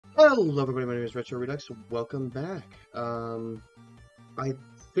Hello everybody, my name is Retro Redux. Welcome back. I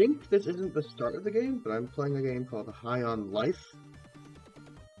think this isn't the start of the game, but I'm playing a game called High on Life.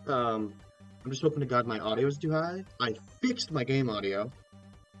 I'm just hoping to God my audio is too high. I fixed my game audio.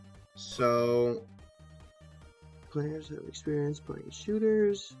 So, players have experience playing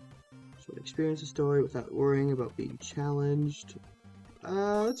shooters, so experience a story without worrying about being challenged.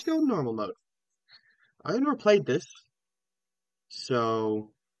 Let's go normal mode. I never played this, so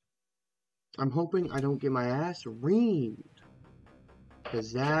I'm hoping I don't get my ass reamed.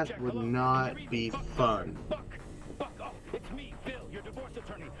 Because that would not be fun. Buck off! It's me, Phil, your divorce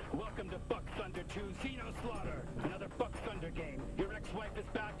attorney. Welcome to Buck Thunder 2 Xeno Slaughter. Another Buck Thunder game. Your ex-wife is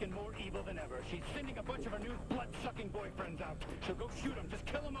back and more evil than ever. She's sending a bunch of her new blood-sucking boyfriends out. So go shoot them. Just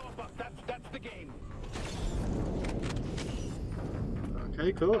kill them all, Buck. That's the game.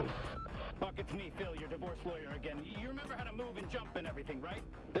 Okay, cool. Buck, it's me, Phil, your divorce lawyer again. You remember how to move and jump and everything, right?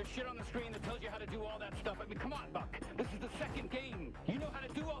 There's shit on the screen that tells you how to do all that stuff. I mean, come on, Buck. This is the second game. You know how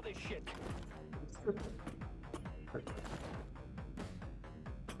to do all this shit.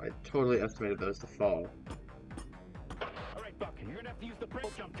 I totally estimated those to fall. All right, Buck, you're gonna have to use the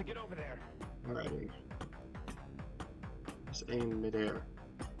break jump to get over there. Alrighty. Just aim midair.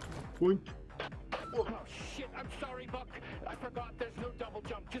 Point. Oh, shit, I'm sorry, Buck. I forgot there's no double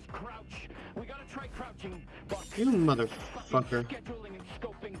jump, just crouch. We gotta try crouching, Buck. You motherfucker. Scheduling and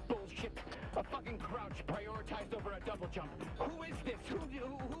scoping bullshit. A fucking crouch prioritized over a double jump. Who is this?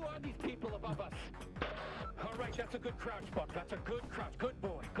 Who are these people above us? All right, that's a good crouch, Buck. That's a good crouch. Good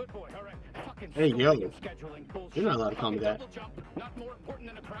boy, all right. Fucking Hey, yo. scheduling bullshit. You're not allowed to call me that. Double jump, not more important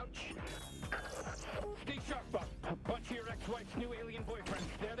than a crouch. Stay sharp, Buck. A bunch of your ex-wife's new alien boyfriends.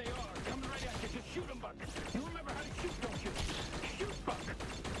 There they are, coming right at you. Just shoot them, Buck. You remember how to shoot, don't you? Shoot, Buck.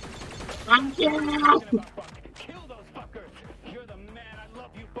 I'm down! Buck. Kill those fuckers. You're the man. I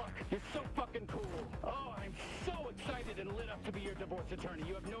love you, Buck. You're so fucking cool. Oh, I'm so excited and lit up to be your divorce attorney.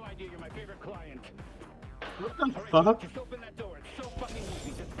 You have no idea. You're my favorite client. What the All right, fuck? just open that door. It's so fucking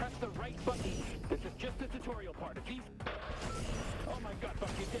easy. Just press the right button. This is just the tutorial part. It's easy. Oh my god, Buck,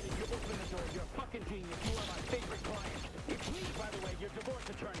 you did it. You opened the door. You're a fucking genius. You are my favorite client. It's me, by the way, your divorce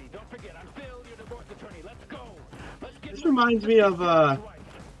attorney. Don't forget, I'm Phil, your divorce attorney. Let's go. Let's get This reminds me of,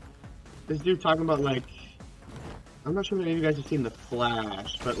 this dude talking about, like, I'm not sure if any of you guys have seen The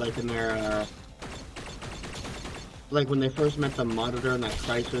Flash, but, like, in their, like, when they first met the Monitor in that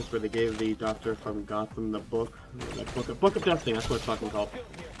crisis where they gave the Doctor from Gotham the book, that Book of Destiny, that's what it's fucking called.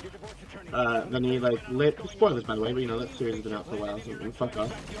 Then he, like, spoilers, by the way, but, you know, that series has been out for a while, so fuck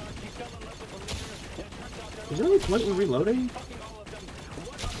off. Is there any point in reloading?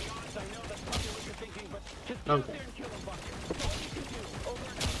 Okay.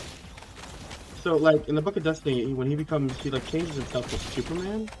 So, like, in the Book of Destiny, when he like, changes himself to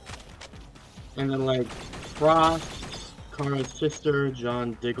Superman, and then, like, Frost, Kara's sister,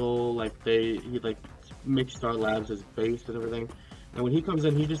 John Diggle, like, he, like, makes Star Labs his base and everything. And when he comes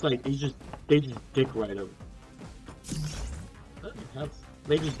in, they just dick ride him.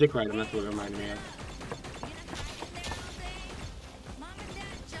 They just dick ride him, that's what it reminded me of.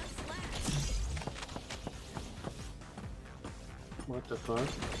 What the fuck?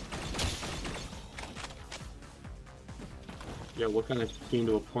 Yeah, what kind of scheme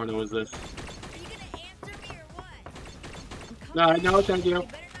to a porno is this? Are you gonna answer me or what? No, thank you. You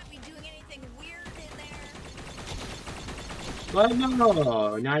better not be doing anything weird in there. What?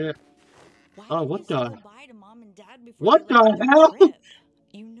 No, not. Oh, what the? Bye to Mom and Dad before What they left the on hell? trip.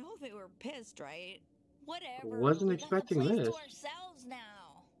 You know they were pissed, right? Whatever. Wasn't We got expecting the place this. to ourselves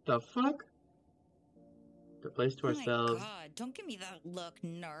now. The fuck? The place to ourselves. Oh my god, don't give me that look,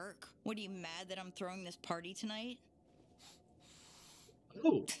 narc. What, are you mad that I'm throwing this party tonight?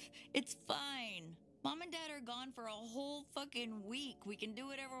 Oh. It's fine. Mom and Dad are gone for a whole fucking week. We can do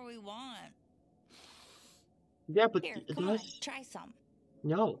whatever we want. Yeah, but Here, come on, try some.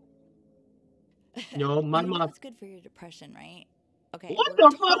 No. No, my You know mom. it's good for your depression, right? Okay, What we're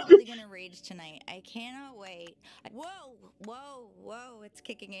the fuck? totally gonna rage tonight. I cannot wait. Whoa, it's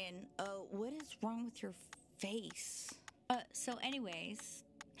kicking in. Oh, what is wrong with your face? So anyways,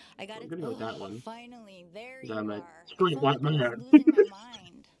 I got I'm it. gonna go with that one. Finally, there Yeah, you I'm are. a straight I felt white like I man. was losing my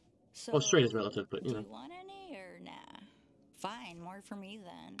mind. So, Well, straight is relative, but, you do know. you want any or nah? Fine, more for me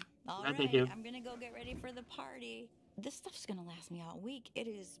then. All No, right, thank you. I'm gonna go get ready for the party. This stuff's gonna last me all week. It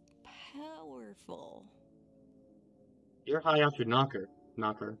is powerful. You're high off your knocker.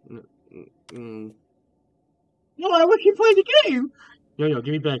 No, I wish you played the game! Yo,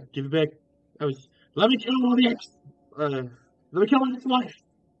 give me back. Let me kill all the let me kill my ex-wife!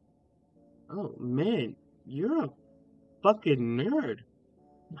 Oh, man. You're a fucking nerd.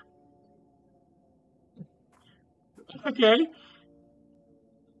 Okay.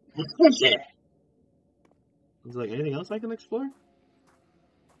 What's it? Is like anything else I can explore?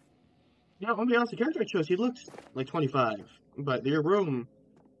 Yeah, I'll be honest, the character I chose, he looks like 25. But your room...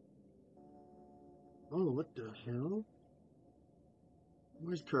 Oh, what the hell?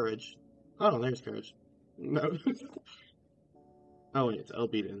 Where's Courage? Oh, there's Courage. No. Oh, wait, it's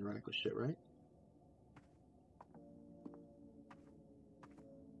LB to interact with shit, right?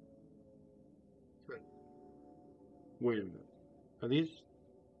 Wait a minute. Are these...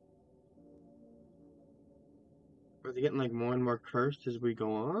 Are they getting, like, more and more cursed as we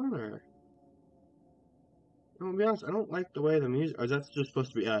go on, or... I'll be honest, I don't like the way the music... Or that's just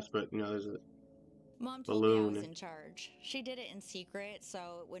supposed to be us, but, you know, there's a... Mom told me I balloon. was in charge. She did it in secret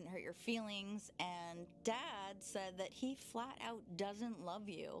so it wouldn't hurt your feelings, and Dad said that he flat out doesn't love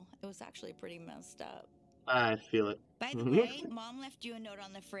you. It was actually pretty messed up. I feel it. By the way, Mom left you a note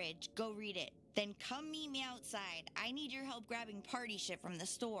on the fridge. Go read it. Then come meet me outside. I need your help grabbing party shit from the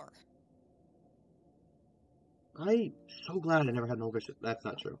store. I'm so glad I never had an older sister. That's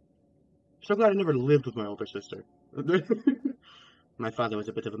not true. So glad I never lived with my older sister. My father was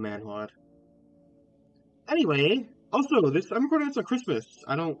a bit of a man-whore. Anyway, also, I'm recording this on Christmas. It's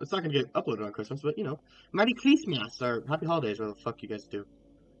not gonna get uploaded on Christmas, but, you know, Merry Christmas, or Happy Holidays, whatever the fuck you guys do.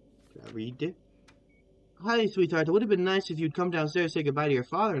 Can I read it? Hi, sweetheart. It would have been nice if you'd come downstairs and say goodbye to your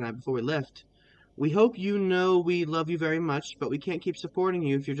father and I before we left. We hope you know we love you very much, but we can't keep supporting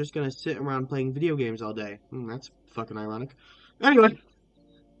you if you're just gonna sit around playing video games all day. That's fucking ironic. Anyway.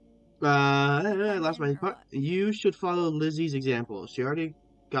 I lost my part. You should follow Lizzie's example. She already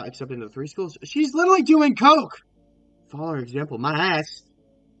got accepted into 3 schools. She's literally doing coke! Follow her example. My ass.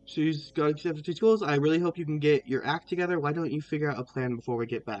 She's got accepted to 2 schools. I really hope you can get your act together. Why don't you figure out a plan before we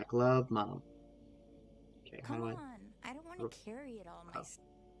get back? Love, Mom. Okay, Come on. I don't want to carry it all myself.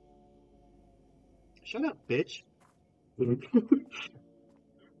 Shut up, bitch.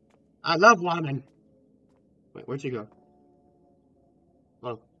 I love women. Wait, where'd she go?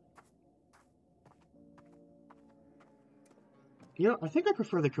 Oh. You know, I think I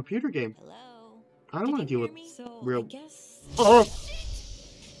prefer the computer game. Hello? I don't want to deal with real... I guess... Oh!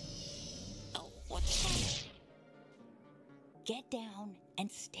 Oh, what's that? Get down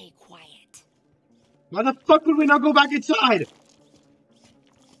and stay quiet. Why the fuck would we not go back inside?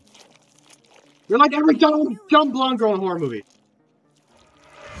 You're like every dumb blonde girl in a horror movie.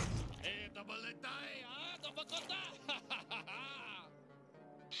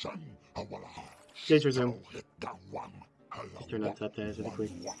 Chase resume. Just turn that subtitles really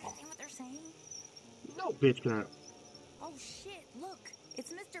quick. Is that what they're saying? No, bitch, can I... Oh shit, look.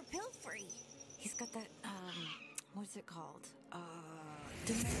 It's Mr. Pilfrey. He's got that, what's it called?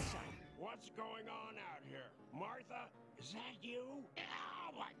 Dementia. What's going on out here? Martha, is that you?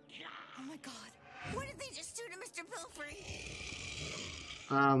 Oh my god! Oh my god. What did they just do to Mr. Pilfrey?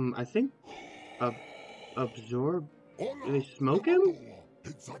 I think... absorb... Did they smoke him? What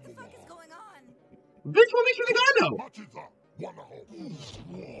the fuck is going on? Bitch, what makes you think I know?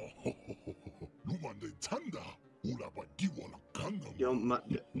 Yo,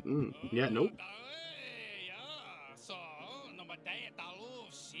 yeah, nope.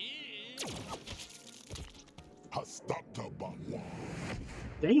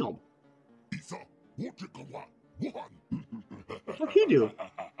 Damn. What'd he do?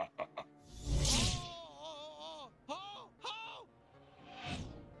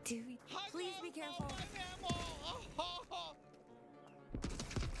 Dude, please be careful.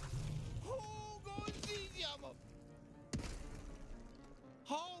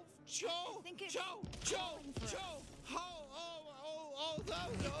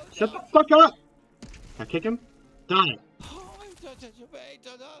 Shut the fuck up! I kick him? Die. Oh,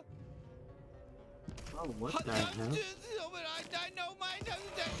 what the hell?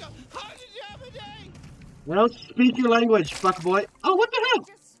 Well, speak your language, fuckboy. Oh, what the hell?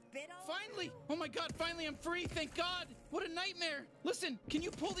 Finally! Oh my god, finally I'm free, thank god! What a nightmare! Listen, can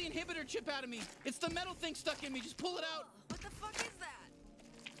you pull the inhibitor chip out of me? It's the metal thing stuck in me, just pull it out! What the fuck is that?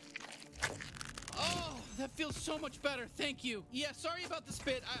 Oh, that feels so much better, thank you. Yeah, sorry about the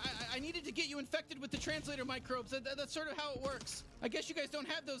spit. I needed to get you infected with the translator microbes. That's sort of how it works. I guess you guys don't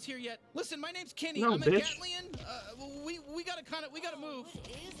have those here yet. Listen, my name's Kenny. No, I'm bitch. a Gatlian. We gotta move. What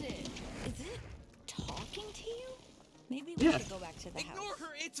is it? Is it talking to you? Maybe we Yeah. should go back to the Ignore house.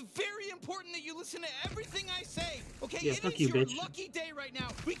 her. It's very important that you listen to everything I say. Okay, Yeah, it fuck is you, your bitch. lucky day right now.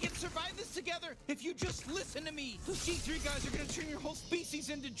 We can survive this together if you just listen to me. Those C3 guys are gonna turn your whole species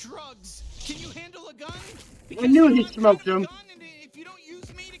into drugs. Can you handle a gun? I knew he I'm smoked carrying him. a gun, and if you don't use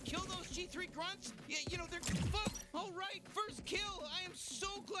me to kill those G3 grunts, you know they're fuck. All right, first kill. I am so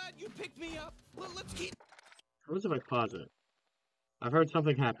glad you picked me up. Let's keep. What if I pause it? I've heard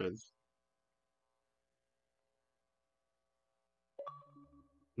something happens.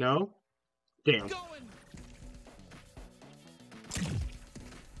 No? Damn. Going.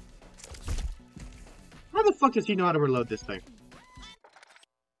 How the fuck does he know how to reload this thing?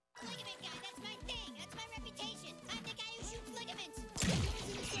 Ligament guy, that's my thing. That's my reputation. I'm the guy who shoots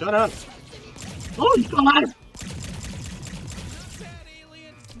ligaments. Shut up! Oh, he's alive! Not bad,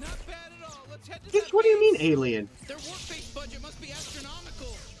 alien. Not bad at all. Let's head to Bitch, that what do you mean, base. alien? Their work-based budget must be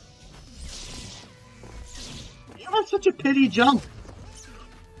astronomical. You have such a pity jump!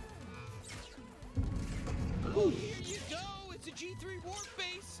 Oh, here you go. It's a G3 warp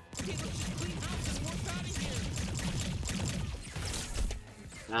base. Okay, let's just clean house and warp out of here.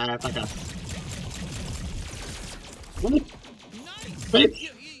 Ah, fuck us. What? Nice. Bitch.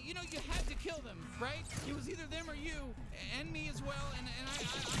 You know, you had to kill them, right? It was either them or you, and me as well. And I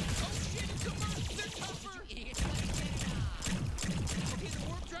oh shit, it's a merc. They're tougher. Okay, the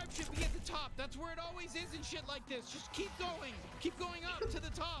warp drive should be at the top. That's where it always is in shit like this. Just keep going. Keep going up to the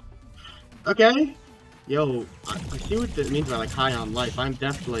top. Okay. Yo, I see what this means by like high on life. I'm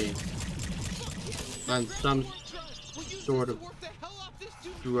definitely on some sort of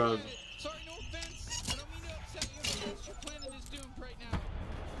drug. Sorry, no offense. I don't mean to upset you, but your planet is doomed right now.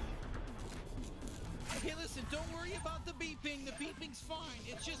 Okay, listen, don't worry about the beeping. The beeping's fine.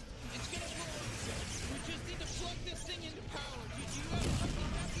 It's gonna work. We just need to plug this thing into power. Do you have something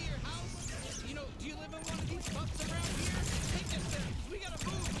back to your house? You know, do you live in one of these huts around here? Take us there. We gotta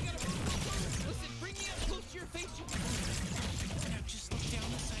move. Listen, bring me up close to your face. Now just look down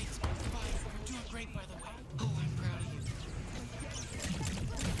the sights. Bye. We're doing great, by the way. Oh, I'm proud of you.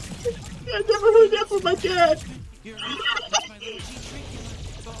 I never heard that from my dad! You're right. That's my little G3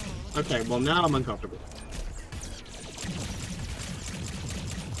 killer. Oh, Okay, well now I'm uncomfortable.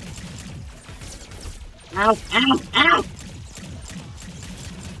 Ow! Ow! Ow!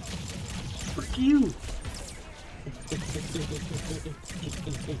 Fuck you!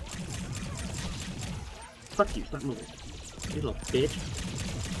 Fuck you, stop moving. You little bitch.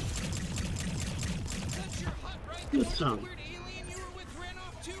 that's your hut, right? Good The song. weird alien you were with ran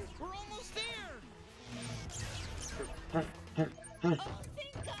off too. We're almost there. Oh,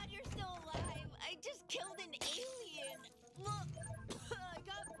 thank God you're still alive. I just killed an alien. Look, I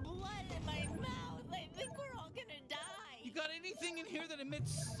got blood in my mouth. I think we're all gonna die. You got anything in here that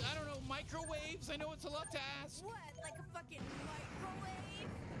emits, I don't know, microwaves? I know it's a lot to ask. What? Like a fucking microwave?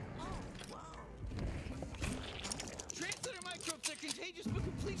 Oh, wow. Translator microbes are contagious, but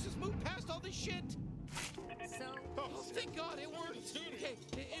can please just move past all this shit? So, Oh, thank God, it worked. Okay,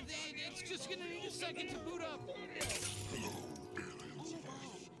 it's just gonna need a second to boot up. oh my God,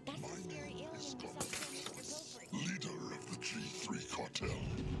 that's the scary alien we saw kill Mr. Pilfrey. Leader of the G3 cartel,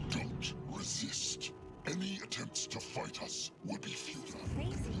 don't resist. Any attempts to fight us would be futile.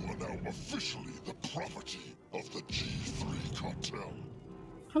 Crazy. You are now officially the property of the G3 cartel.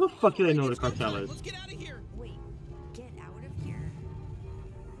 How the fuck do they know what a It's go cartel time. is? Let's get out of here. Wait, get out of here.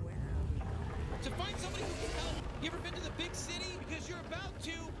 Where are we? To find somebody who can help. You ever been to the big city? Because you're about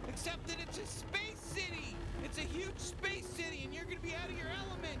to, except that it's a space city. It's a huge space city, and you're gonna be out of your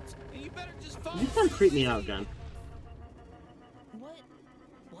element. And you better just follow. You kind of creep me out, Gun.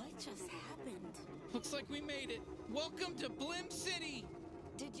 What just happened? Looks like we made it. Welcome to Blim City.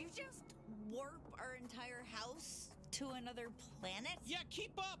 Did you just warp our entire house to another planet? Yeah,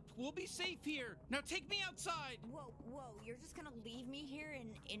 keep up. We'll be safe here. Now take me outside. Whoa, you're just gonna leave me here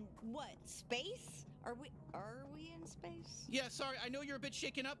in what, space? Are we in space? Yeah, sorry, I know you're a bit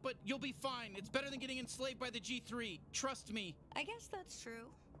shaken up, but you'll be fine. It's better than getting enslaved by the G3. Trust me. I guess that's true.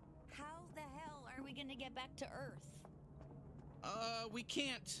 How the hell are we gonna get back to Earth? We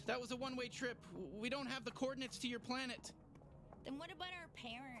can't. That was a one-way trip. We don't have the coordinates to your planet. Then what about our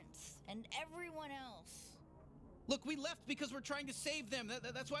parents and everyone else? Look, we left because we're trying to save them.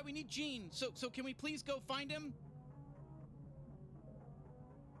 That's why we need Gene. So can we please go find him?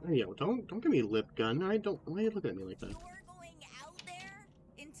 Yo, don't give me lip, Gun. Why are you looking at me like that? You're going out there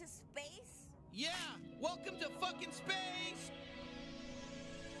into space? Yeah. Welcome to fucking space.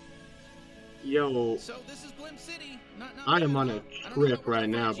 Yo, So this is Blim City. Not I am bad, on huh? a I don't know, trip but we're right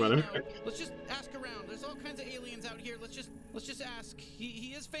now, gonna find brother. Gene now. Let's just ask around. There's all kinds of aliens out here. Let's just ask.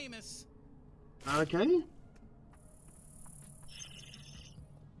 He is famous. Okay.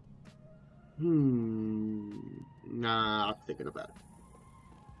 Nah, I'm thinking about it.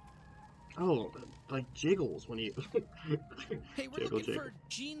 Oh, like jiggles when you. Hey, we're Jiggle, looking jiggle. for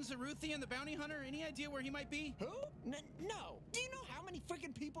Gene Zaruthian, the bounty hunter. Any idea where he might be? Who? No. Do you know how many many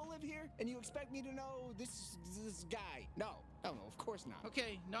freaking people live here? And you expect me to know this guy? No, of course not.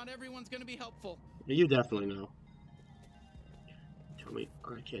 Okay, not everyone's gonna be helpful. You definitely know. Tell me,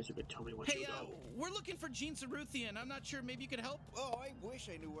 I can't even tell me what Hey, you know. we're looking for Gene Zaruthian. I'm not sure, maybe you could help? Oh, I wish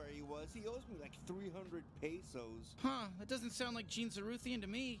I knew where he was. He owes me like 300 pesos. Huh, that doesn't sound like Gene Zaruthian to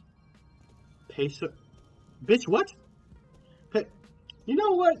me. Peso? Bitch, what? Hey, you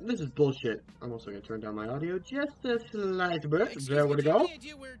know what? This is bullshit. I'm also gonna turn down my audio just a slight bit. Excuse There me, we do you have go. any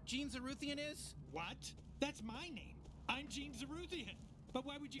idea where Gene Zaruthian is? What? That's my name. I'm Gene Zaruthian. But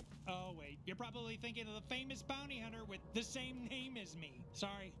why would you... Oh, wait. You're probably thinking of the famous bounty hunter with the same name as me.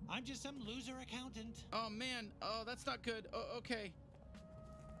 Sorry, I'm just some loser accountant. Oh, man. Oh, that's not good. Oh, okay.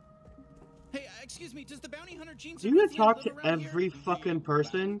 Hey, excuse me, does the bounty hunter Gene Zaruthian Do you talk live to around every here? fucking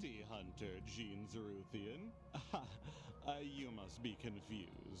person? Bounty hunter Gene Zaruthian. You must be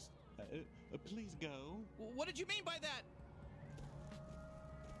confused. Please go. What did you mean by that?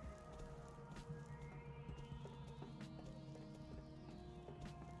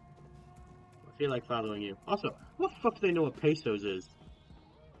 I feel like following you. Also, what the fuck do they know what pesos is?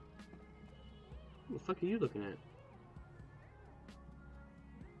 What the fuck are you looking at?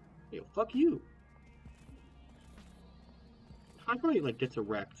 Yo, fuck you. I probably like gets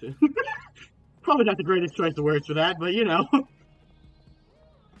erect. Probably not the greatest choice of words for that, but you know.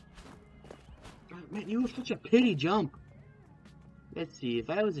 God, man, you have such a pity jump. Let's see,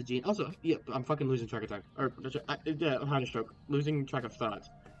 if I was a gene. Also, yeah, I'm fucking losing track of time. Or, heart stroke. Losing track of thoughts.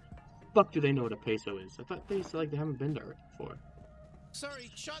 Fuck do they know what a peso is? I thought they said like they haven't been there before. Sorry,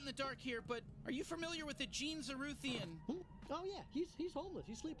 shot in the dark here, but are you familiar with the Gene Zaruthian? Oh yeah, he's homeless.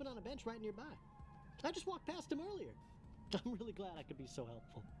 He's sleeping on a bench right nearby. I just walked past him earlier. I'm really glad I could be so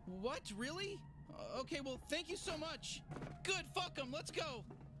helpful. What? Really? Okay, well, thank you so much. Good, fuck him. Let's go.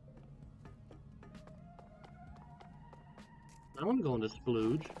 I want to go into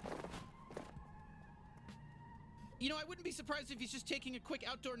Splooge. You know, I wouldn't be surprised if he's just taking a quick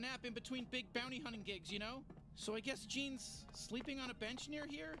outdoor nap in between big bounty hunting gigs, you know? So I guess Gene's sleeping on a bench near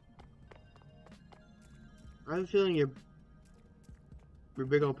here? I have a feeling your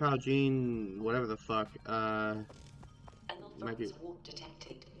big old pal Gene, whatever the fuck, might be... Unauthorized walk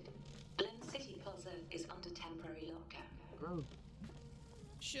detected. Glen City Plaza is under temporary lockdown. Oh.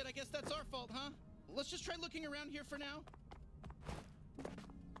 Shit, I guess that's our fault, huh? Let's just try looking around here for now.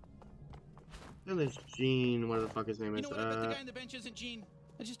 And there's Gene, whatever the fuck his name is. You know what, I bet the guy on the bench isn't Gene.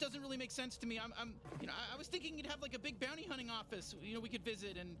 It just doesn't really make sense to me. You know, I was thinking you'd have like a big bounty hunting office, you know, we could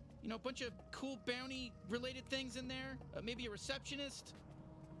visit and, you know, a bunch of cool bounty related things in there. Maybe a receptionist.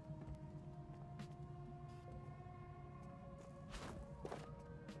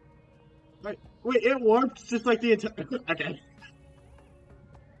 Wait, it warped just like the entire... Okay.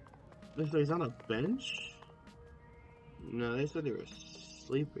 So he's on a bench? No, they said they were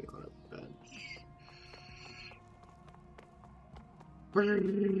sleeping on a bench.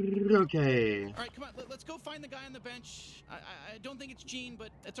 Okay. Alright, come on, let's go find the guy on the bench. I don't think it's Gene, but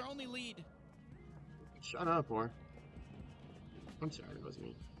it's our only lead. Shut up, or... I'm sorry, it wasn't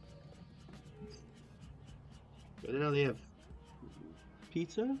me. I didn't know they have...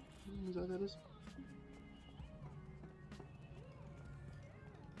 pizza? Is that what that is?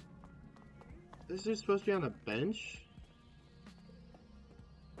 Is this supposed to be on a bench?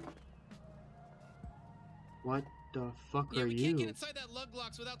 What the fuck Yeah, are we you? can't get inside that lug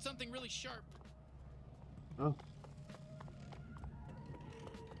locks without something really sharp. Oh.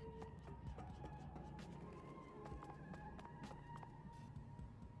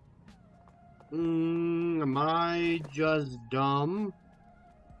 Am I just dumb?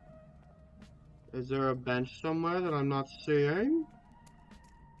 Is there a bench somewhere that I'm not seeing?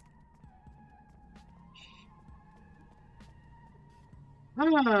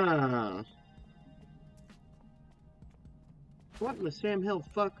 Ah. What in the Sam Hill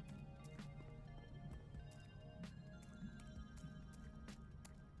fuck?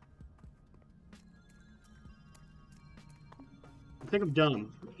 I think I'm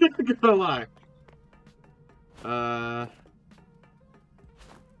dumb. I'm gonna lie.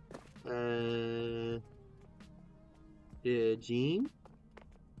 Gene?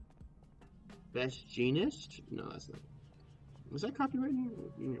 Best Genist? No, that's not. Was that copyrighted?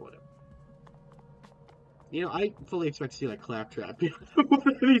 Whatever. You know, I fully expect to see like Claptrap in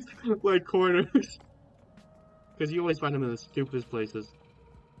these like corners, because you always find them in the stupidest places.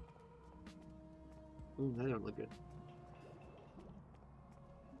 Ooh, that don't look good.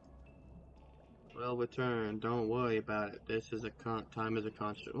 Well, return. Don't worry about it. This is a time is a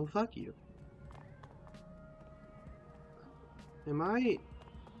constant. Well, fuck you. Am I?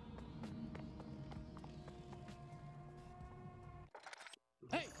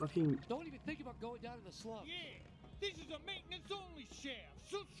 Hey, Fucking. don't even think about going down to the slum. Yeah, this is a maintenance-only shaft,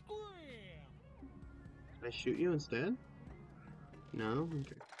 so scram! Can I shoot you instead? No?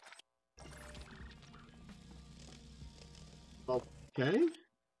 Okay. Okay.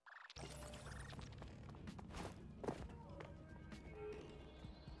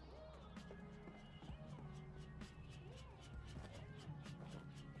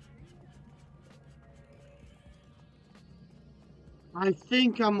 I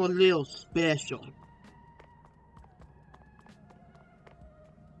think I'm a little special.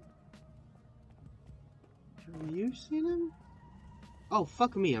 Have you seen him? Oh,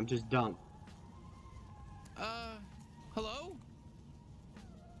 fuck me, I'm just dumb. Hello?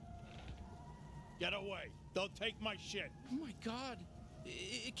 Get away. Don't take my shit. Oh my god.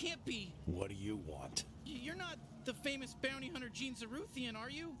 It can't be. What do you want? You're not the famous bounty hunter Gene Zaruthian, are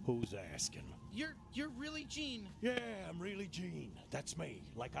you? Who's asking? You're really Gene. Yeah, I'm really Gene. That's me,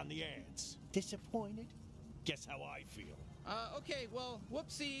 like on the ads. Disappointed? Guess how I feel. Okay, well,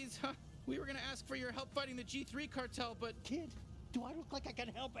 whoopsies. We were gonna ask for your help fighting the G3 cartel, but... Kid, do I look like I can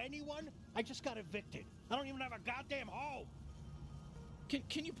help anyone? I just got evicted. I don't even have a goddamn home.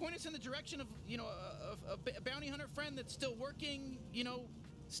 Can you point us in the direction of, you know, a bounty hunter friend that's still working, you know,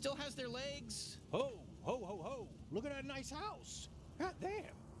 still has their legs? Ho, ho, ho, ho. Look at that nice house. God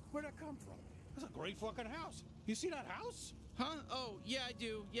damn. Where'd that come from? That's a great fucking house. You see that house? Huh? Oh, yeah, I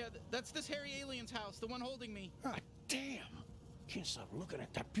do. Yeah, that's this hairy alien's house, the one holding me. God damn. Can't stop looking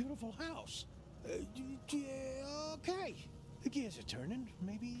at that beautiful house. Yeah, okay. The gears are turning.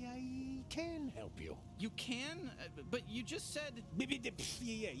 Maybe I can help you. You can? But you just said...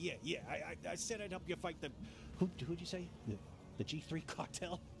 Yeah. I said I'd help you fight the... Who'd you say? The G3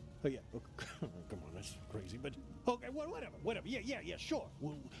 cartel? Oh, yeah. Oh, come on, that's crazy, but... Okay, whatever. Yeah, sure.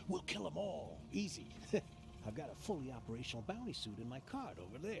 We'll kill them all. Easy. I've got a fully operational bounty suit in my cart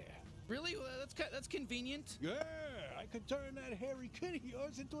over there. Really? Well, that's convenient. Yeah, I could turn that hairy kid of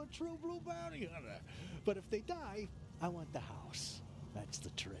yours into a true blue bounty hunter. But if they die, I want the house. That's the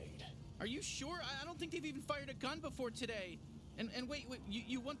trade. Are you sure? I don't think they've even fired a gun before today. And wait,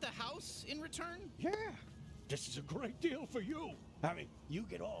 you want the house in return? Yeah, this is a great deal for you. I mean, you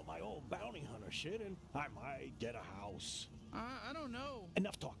get all my old bounty hunter shit, and I might get a house. I don't know.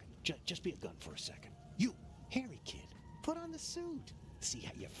 Enough talking. Just be a gun for a second. You, hairy kid, put on the suit. See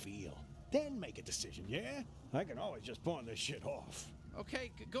how you feel. Then make a decision, yeah? I can always just pawn this shit off.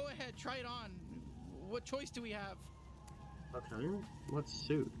 Okay, go ahead, try it on. What choice do we have? Okay, what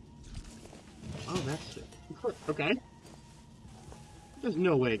suit? Oh, that suit. Okay. There's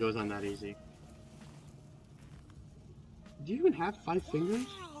no way it goes on that easy. Do you even have 5 fingers?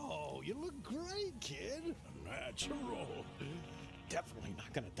 Oh, you look great, kid. Natural. Definitely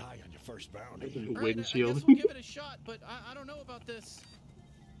not gonna die on your first bounty. All right, Windshield. I guess we'll give it a shot, but I don't know about this.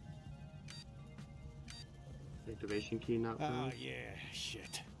 Activation key not found. Oh, yeah,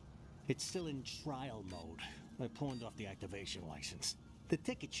 shit. It's still in trial mode. I pawned off the activation license. The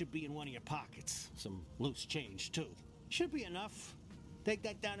ticket should be in one of your pockets. Some loose change, too. Should be enough. Take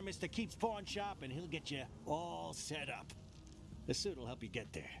that down to Mr. Keep's pawn shop, and he'll get you all set up. The suit will help you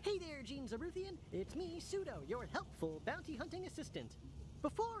get there. Hey there, Gene Zaruthian. It's me, Pseudo, your helpful bounty hunting assistant.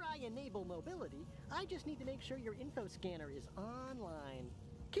 Before I enable mobility, I just need to make sure your info scanner is online.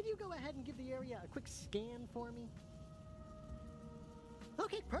 Can you go ahead and give the area a quick scan for me?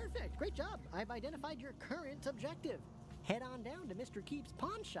 Okay, perfect. Great job. I've identified your current objective. Head on down to Mr. Keep's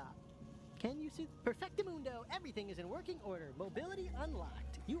pawn shop. Can you see? Perfectamundo. Everything is in working order. Mobility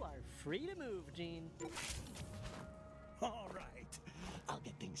unlocked. You are free to move, Gene. All right. I'll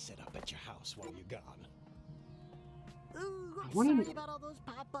get things set up at your house while you're gone. Ooh, I'm sorry about all those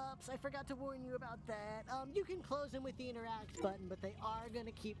pop-ups. I forgot to warn you about that. You can close them with the interact button, but they are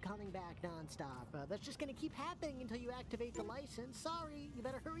gonna keep coming back nonstop. That's just gonna keep happening until you activate the license. Sorry, you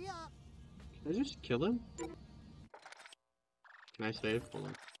better hurry up. Can I just kill him? Can I save? Hold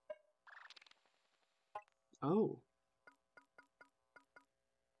on. Oh.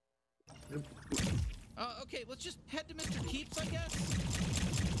 Okay, let's just head to Mr. Keeps, I guess.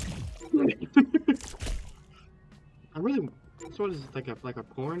 I really. So what is it, like a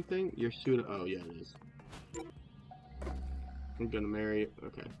porn thing? Your suit. Oh yeah, it is. I'm gonna marry it.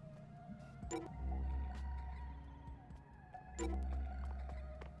 Okay.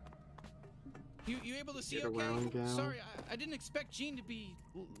 You able to see Get okay? around, gal. Sorry, I didn't expect Gene to be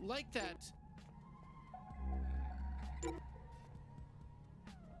like that.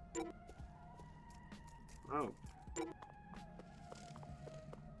 Oh.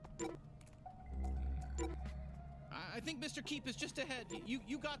 I think Mr. Keep is just ahead.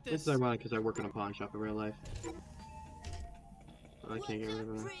 You got this. It's ironic because I work in a pawn shop in real life. I can't get rid of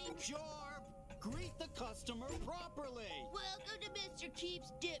him. Jorb, greet the customer properly. Welcome to Mr.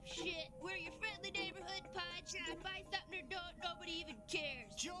 Keeps Dipshit. We're your friendly neighborhood pawn shop. Buy something or don't, nobody even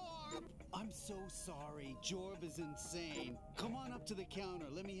cares. Jorb! I'm so sorry. Jorb is insane. Come on up to the counter.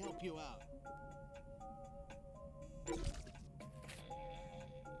 Let me help you out.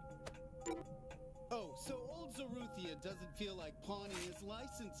 Oh, so old Zaruthia doesn't feel like pawning his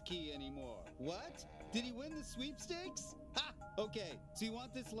license key anymore. What? Did he win the sweepstakes? Ha! Okay, so you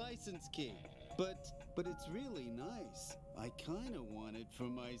want this license key. But it's really nice. I kinda want it for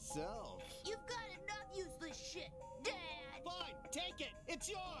myself. You've got enough useless shit, Dad. Fine, take it. It's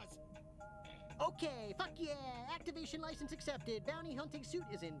yours. Okay, fuck yeah! Activation license accepted. Bounty hunting suit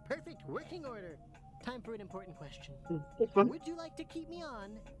is in perfect working order. Time for an important question. Would you like to keep me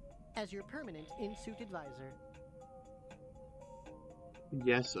on as your permanent in-suit advisor?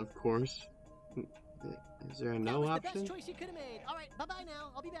 Yes, of course. Is there a no that was option? the best choice you could have made. All right, bye-bye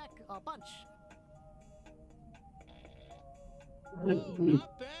now. I'll be back. A bunch. Whoa,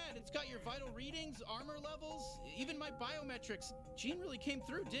 not bad. It's got your vital readings, armor levels, even my biometrics. Gene really came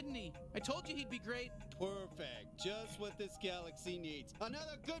through, didn't he? I told you he'd be great. Perfect. Just what this galaxy needs.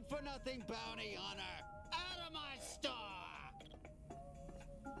 Another good-for-nothing bounty hunter. Out of my stock!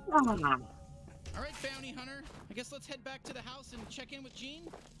 All right, bounty hunter. I guess let's head back to the house and check in with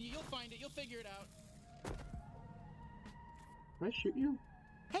Gene. You'll find it. You'll figure it out. Can I shoot you?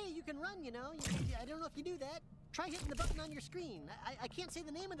 Hey, you can run, you know. I don't know if you do that. Try hitting the button on your screen. I can't say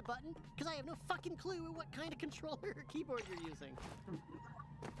the name of the button because I have no fucking clue what kind of controller or keyboard you're using.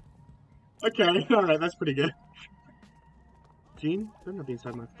 Okay, alright, that's pretty good. Gene, better not be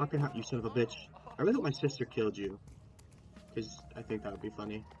inside my fucking house, you son of a bitch. I really hope my sister killed you. Because I think that would be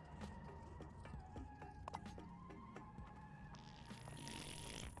funny.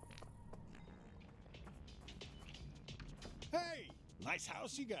 Hey! Nice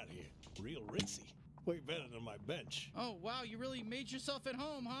house you got here. Real ritzy. Way better than my bench. Oh, wow, you really made yourself at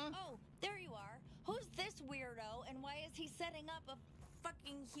home, huh? Oh, there you are. Who's this weirdo, and why is he setting up a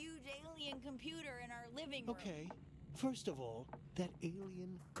fucking huge alien computer in our living room? Okay. First of all, that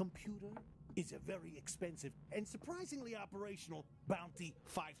alien computer is a very expensive and surprisingly operational Bounty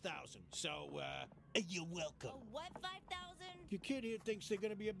 5000. So, you're welcome. A what 5,000? Your kid here thinks they're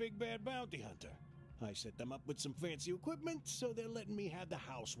gonna be a big bad bounty hunter. I set them up with some fancy equipment, so they're letting me have the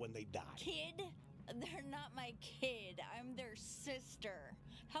house when they die. Kid? They're not my kid. I'm their sister.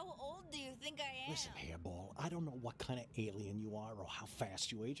 How old do you think I am? Listen, Hairball, I don't know what kind of alien you are or how fast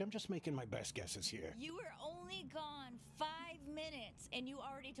you age. I'm just making my best guesses here. You were only gone 5 minutes, and you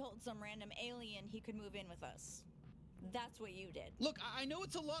already told some random alien he could move in with us. That's what you did. Look, I know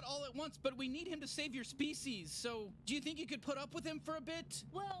it's a lot all at once, but we need him to save your species, so do you think you could put up with him for a bit?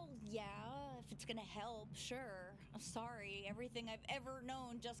 Well, yeah, if it's gonna help, sure. I'm sorry, everything I've ever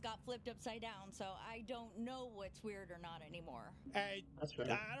known just got flipped upside down, so I don't know what's weird or not anymore. Hey, that's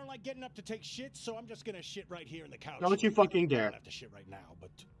right. I don't like getting up to take shit, so I'm just gonna shit right here in the couch. Don't you fucking dare. I don't have to shit right now, but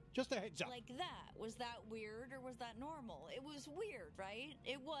just a heads up. Like that. Was that weird or was that normal? It was weird, right?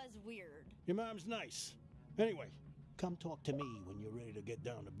 It was weird. Your mom's nice. Anyway, come talk to me when you're ready to get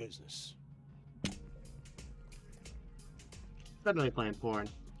down to business. Suddenly playing porn.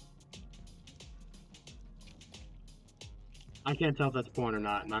 I can't tell if that's porn or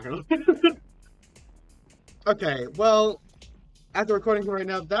not, not gonna Okay, well, after recording right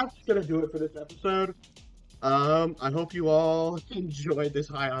now, that's gonna do it for this episode. I hope you all enjoyed this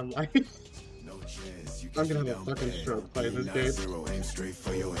High on Life. I'm gonna have a fucking stroke playing this game. Oh yeah,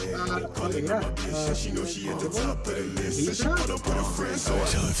 she know she at the top of the list, so she put up with her friends. Tell her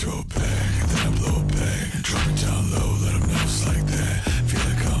throw it back, and then I blow it back, drop it down low.